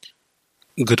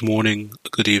Good morning,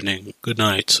 good evening, good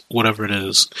night, whatever it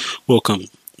is. Welcome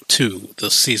to the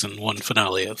season 1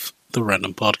 finale of the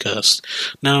Random Podcast.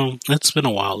 Now, it's been a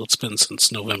while. It's been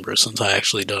since November since I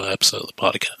actually done an episode of the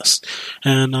podcast.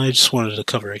 And I just wanted to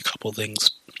cover a couple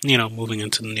things, moving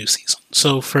into the new season.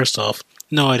 So, first off,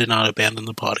 no, I did not abandon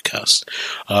the podcast.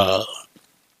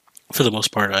 For the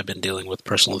most part, I've been dealing with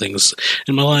personal things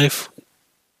in my life,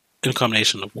 in a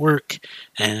combination of work,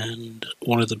 and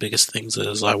one of the biggest things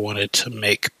is I wanted to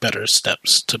make better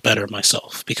steps to better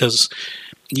myself, because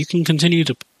you can continue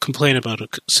to complain about a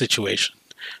situation,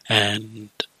 and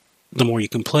the more you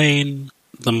complain,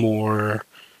 the more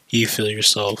you feel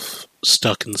yourself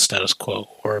stuck in the status quo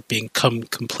or become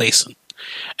complacent.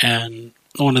 And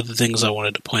one of the things I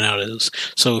wanted to point out is,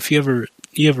 so if you ever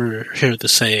hear the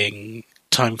saying,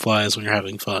 time flies when you're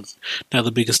having fun. Now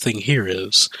the biggest thing here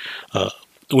is,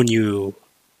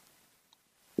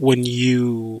 when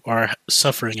you are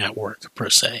suffering at work, per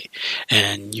se,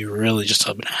 and you're really just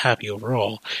unhappy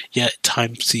overall, yet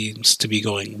time seems to be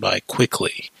going by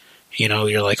quickly.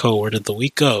 You're like, oh, where did the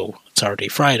week go? It's already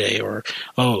Friday, or,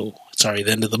 oh, it's already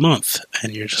the end of the month.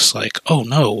 And you're just like, oh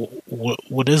no,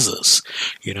 what is this?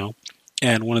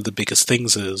 And one of the biggest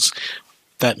things is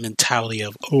that mentality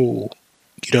of, oh,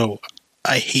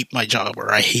 I hate my job,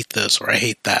 or I hate this, or I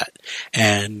hate that.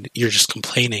 And you're just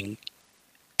complaining.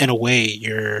 In a way,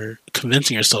 you're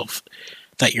convincing yourself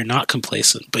that you're not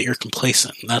complacent, but you're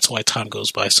complacent. And that's why time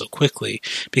goes by so quickly,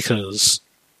 because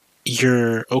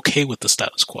you're okay with the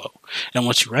status quo. And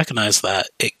once you recognize that,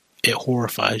 it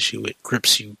horrifies you, it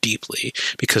grips you deeply,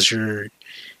 because you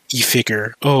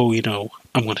figure, oh,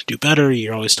 I'm going to do better.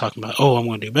 You're always talking about, oh, I'm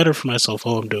going to do better for myself.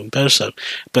 Oh, I'm doing better stuff.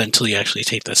 But until you actually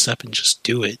take that step and just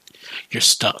do it, you're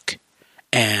stuck.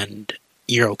 And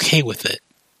you're okay with it.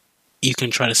 You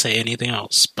can try to say anything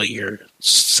else, but you're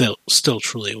still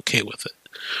truly okay with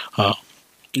it.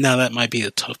 Now, that might be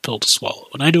a tough pill to swallow,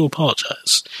 and I do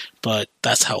apologize, but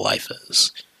that's how life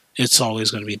is. It's always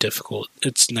going to be difficult.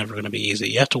 It's never going to be easy.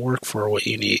 You have to work for what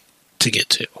you need to get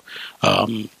to.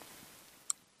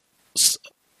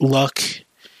 Luck,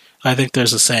 I think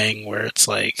there's a saying where it's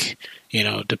like,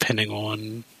 depending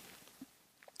on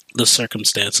the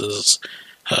circumstances,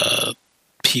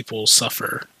 people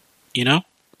suffer,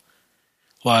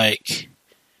 Like,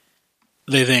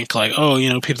 they think, like, oh,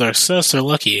 people that are success, they're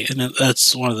lucky. And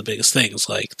that's one of the biggest things.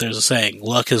 Like, there's a saying,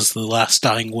 luck is the last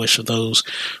dying wish of those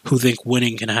who think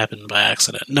winning can happen by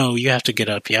accident. No, you have to get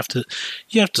up. You have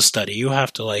to study. You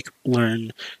have to,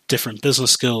 learn different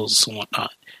business skills and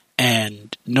whatnot.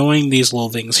 And knowing these little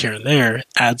things here and there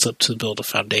adds up to build a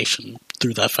foundation.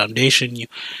 Through that foundation,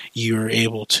 you're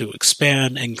able to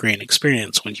expand and gain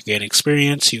experience. When you gain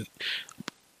experience,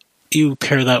 you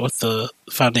pair that with the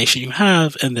foundation you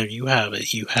have, and there you have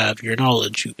it. You have your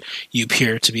knowledge. You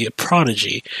appear to be a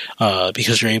prodigy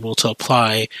because you're able to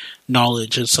apply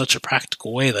knowledge in such a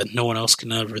practical way that no one else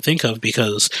can ever think of,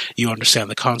 because you understand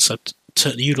the concept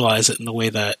to utilize it in the way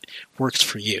that works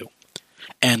for you.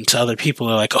 And to other people,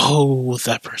 they're like, oh,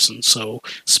 that person's so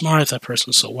smart, that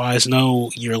person's so wise. No,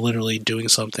 you're literally doing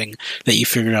something that you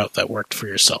figured out that worked for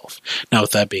yourself. Now,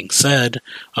 with that being said,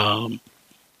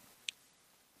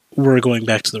 we're going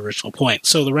back to the original point.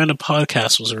 So the Random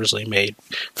Podcast was originally made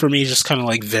for me just kind of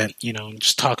like vent, and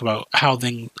just talk about how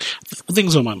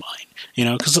things on my mind,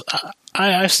 because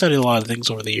I've studied a lot of things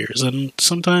over the years, and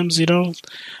sometimes,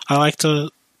 I like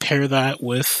to pair that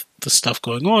with the stuff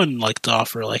going on, like to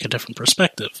offer like a different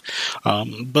perspective.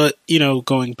 But,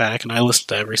 going back, and I listened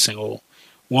to every single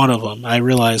one of them, I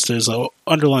realized there's an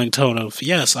underlying tone of,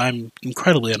 yes, I'm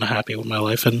incredibly unhappy with my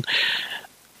life, and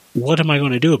what am I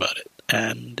going to do about it?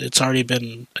 And it's already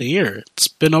been a year. It's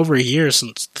been over a year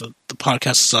since the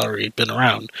podcast has already been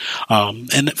around.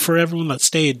 And for everyone that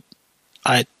stayed,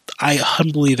 I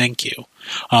humbly thank you.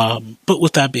 But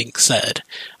with that being said,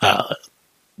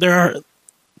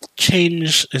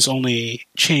 change is only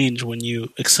change when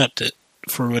you accept it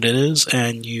for what it is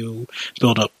and you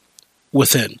build up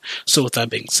within. So with that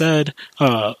being said,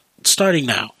 starting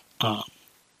now,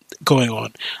 going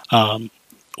on,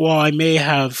 while I may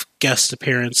have guest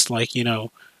appearance,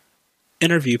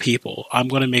 interview people, I'm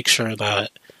going to make sure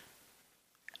that,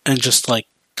 and just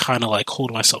kind of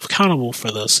hold myself accountable for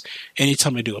this.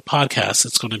 Anytime I do a podcast,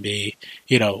 it's going to be,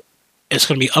 it's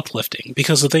going to be uplifting,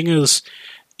 because the thing is,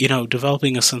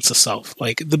 developing a sense of self,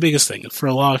 the biggest thing for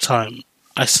a lot of time,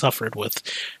 I suffered with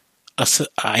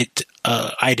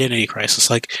identity crisis.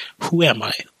 Who am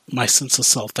I? My sense of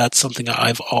self. That's something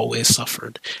I've always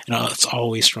suffered, it's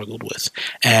always struggled with.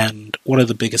 And one of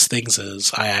the biggest things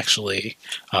is I actually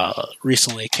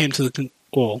recently came to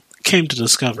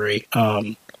discovery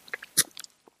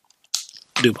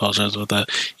do apologize about that.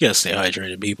 You gotta stay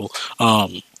hydrated, people.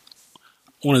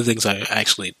 One of the things I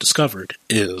actually discovered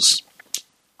is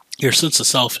your sense of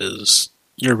self is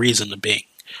your reason of being.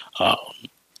 Um,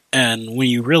 and when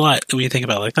you think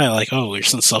about it like that, like, oh, your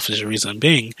sense of self is your reason of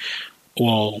being.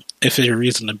 Well, if your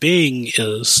reason of being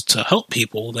is to help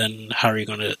people, then how are you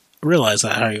going to realize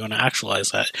that? How are you going to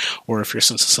actualize that? Or if your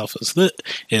sense of self is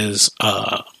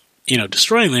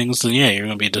destroying things, then yeah, you're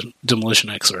going to be a demolition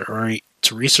expert. Or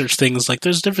to research things, like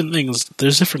there's different things,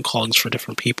 there's different callings for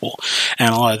different people.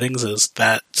 And a lot of things is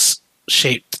that's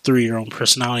shaped through your own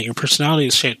personality. Your personality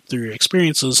is shaped through your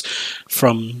experiences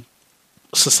from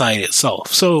society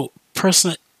itself. So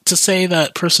to say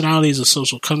that personality is a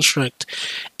social construct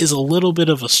is a little bit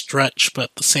of a stretch, but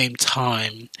at the same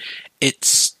time,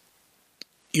 it's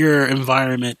your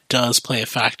environment does play a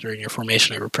factor in your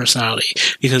formation of your personality,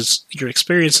 because your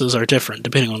experiences are different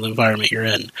depending on the environment you're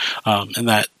in, and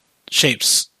that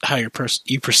shapes how you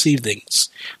perceive things.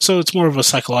 So it's more of a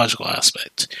psychological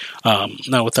aspect.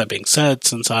 Now, with that being said,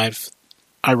 since I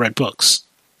read books,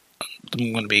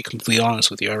 I'm going to be completely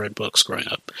honest with you. I read books growing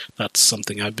up. That's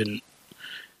something I didn't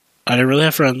really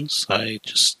have friends. I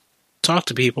just talked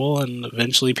to people, and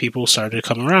eventually people started to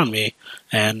come around me.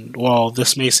 And while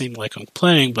this may seem like I'm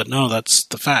complaining, but no, that's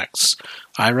the facts.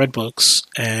 I read books,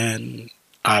 and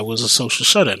I was a social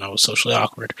shut-in. I was socially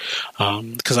awkward.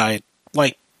 Because I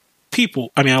like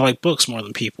people. I mean, I like books more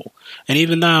than people. And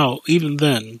even now,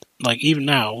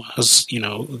 as,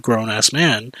 a grown-ass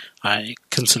man, I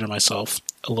consider myself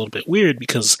a little bit weird,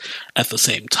 because at the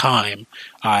same time,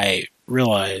 I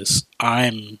realize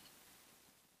I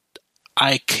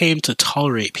came to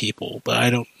tolerate people, but I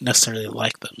don't necessarily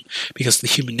like them, because the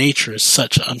human nature is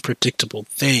such an unpredictable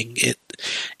thing.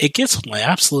 It gets on my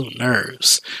absolute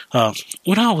nerves.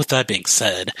 With that being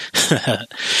said,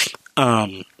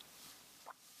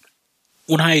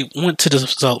 when I went to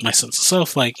develop my sense of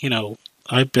self,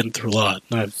 I've been through a lot.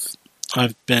 I've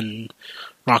been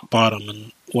rock bottom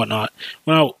and whatnot.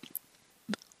 Well,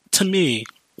 to me,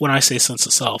 when I say sense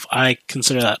of self, I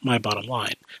consider that my bottom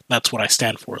line. That's what I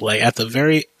stand for. Like, at the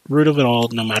very root of it all,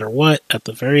 no matter what, at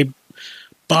the very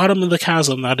bottom of the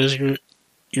chasm, that is your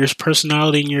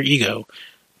personality and your ego,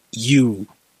 you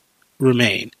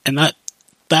remain. And that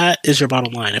is your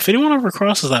bottom line. If anyone ever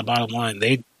crosses that bottom line,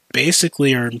 they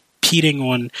basically are impeding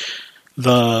on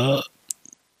the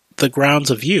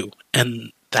grounds of you.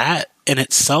 And that in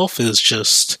itself is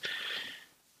just,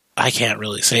 I can't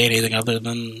really say anything other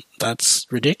than that's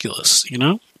ridiculous,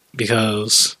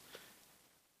 because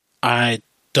I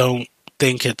don't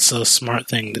think it's a smart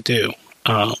thing to do.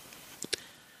 Well,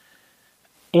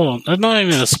 not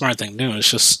even a smart thing to do.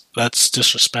 It's just, that's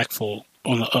disrespectful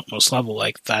on the utmost level.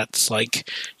 Like, that's like,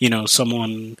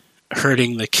 someone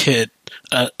hurting the kid,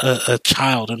 a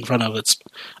child in front of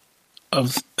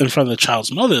the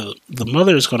child's mother. The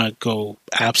mother is going to go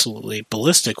absolutely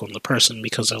ballistic on the person,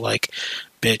 because they're like,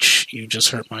 bitch, you just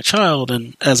hurt my child.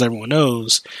 And as everyone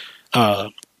knows,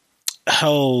 hell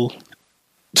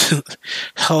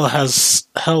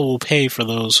will pay for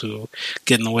those who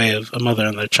get in the way of a mother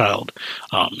and their child.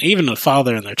 Even a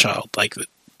father and their child. Like,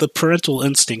 the parental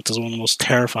instinct is one of the most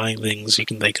terrifying things you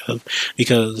can think of,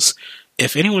 because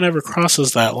if anyone ever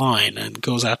crosses that line and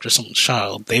goes after someone's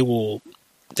child, they will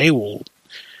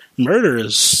murder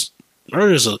is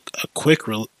a quick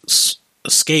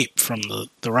escape from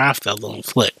the wrath that they'll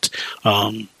inflict.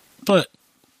 But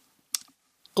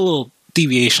a little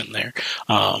deviation there.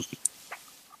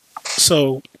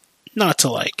 So, not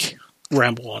to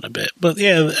ramble on a bit, but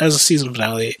yeah, as a season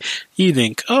finale, you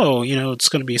think, oh, it's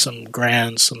going to be something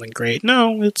great.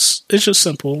 No, it's just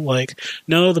simple.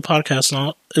 No, the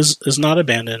podcast is not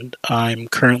abandoned. I'm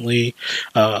currently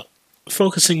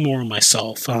focusing more on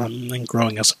myself and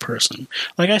growing as a person.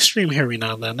 I stream here every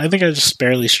now and then. I think I just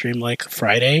barely stream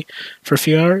Friday for a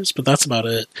few hours, but that's about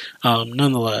it.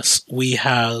 Nonetheless, we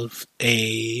have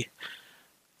a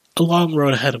long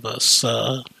road ahead of us.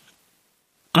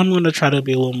 I'm going to try to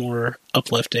be a little more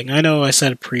uplifting. I know I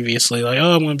said previously,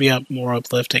 I'm going to be more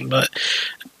uplifting, but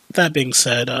that being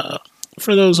said,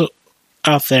 for those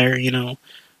out there,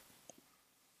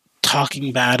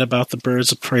 talking bad about the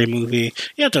Birds of Prey movie,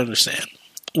 you have to understand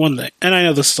one thing, and I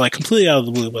know this is completely out of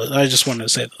the blue, but I just wanted to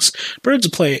say this. Birds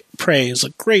of Prey is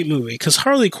a great movie, because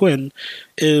Harley Quinn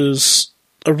is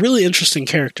a really interesting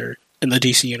character in the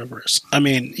DC universe. I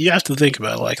mean, you have to think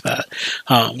about it like that.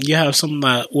 You have someone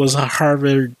that was a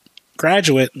Harvard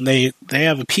graduate, and they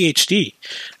have a PhD.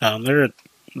 They're an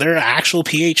actual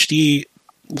PhD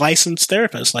licensed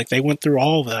therapist. They went through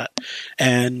all of that,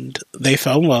 and they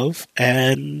fell in love,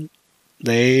 and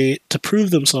to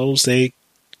prove themselves, they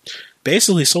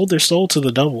basically sold their soul to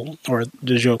the devil, or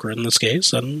the Joker in this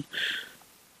case, and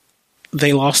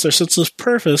they lost their sense of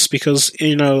purpose because,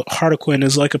 Harlequin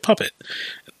is like a puppet.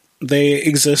 They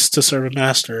exist to serve a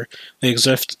master. They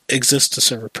exist to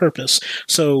serve a purpose.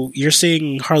 So you're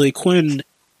seeing Harley Quinn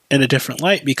in a different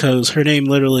light because her name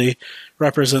literally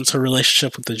represents her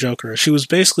relationship with the Joker. She was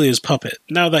basically his puppet.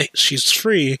 Now that she's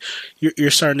free,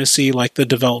 you're starting to see like the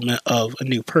development of a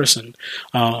new person,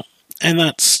 and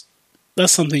that's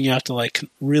something you have to like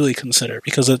really consider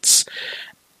because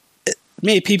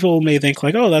people may think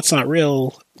like, oh, that's not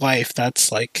real life.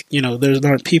 That's like, there's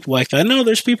not people like that. No,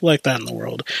 there's people like that in the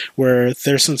world where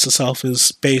their sense of self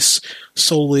is based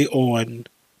solely on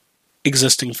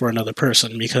existing for another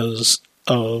person because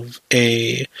of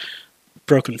a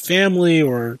broken family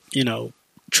or,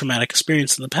 traumatic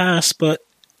experience in the past. But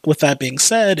with that being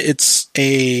said, it's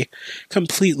a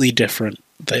completely different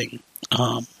thing,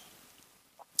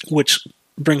 which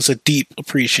brings a deep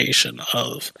appreciation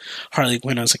of Harley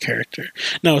Quinn as a character.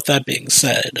 Now, with that being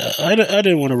said, I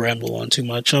didn't want to ramble on too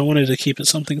much. I wanted to keep it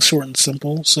something short and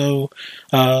simple. So,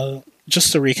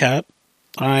 just to recap,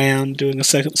 I am doing a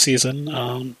second season.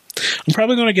 I'm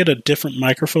probably going to get a different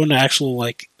microphone, an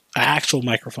actual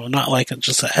microphone, not like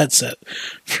just a headset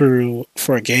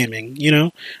for gaming,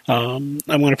 I'm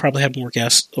going to probably have more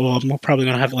guests. Well, I'm probably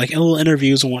going to have like little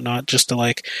interviews and whatnot just to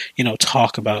like,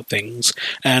 talk about things.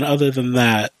 And other than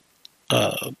that,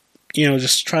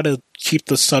 just try to keep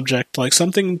the subject like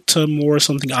something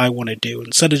I want to do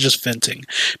instead of just venting.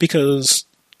 Because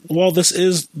while this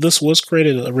was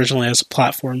created originally as a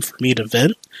platform for me to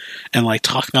vent and like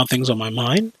talk about things on my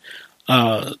mind,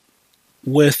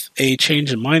 with a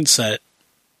change in mindset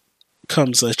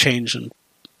comes a change in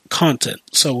content.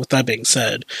 So with that being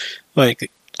said,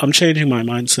 like, I'm changing my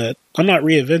mindset. I'm not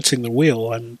reinventing the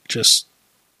wheel. I'm just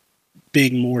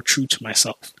being more true to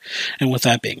myself. And with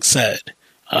that being said,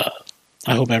 I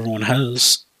hope everyone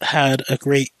has had a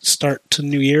great start to the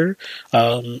new year.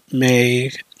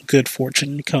 May good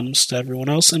fortune comes to everyone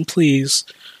else. And please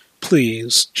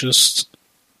just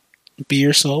be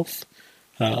yourself,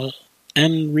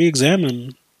 and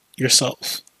re-examine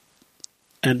yourself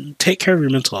and take care of your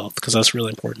mental health because that's really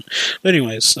important. But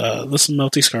anyways, this is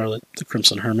Melty Scarlet, the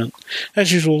Crimson Hermit.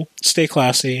 As usual, stay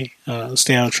classy,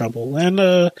 stay out of trouble,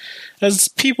 and as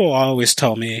people always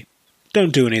tell me,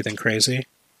 don't do anything crazy.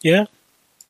 Yeah?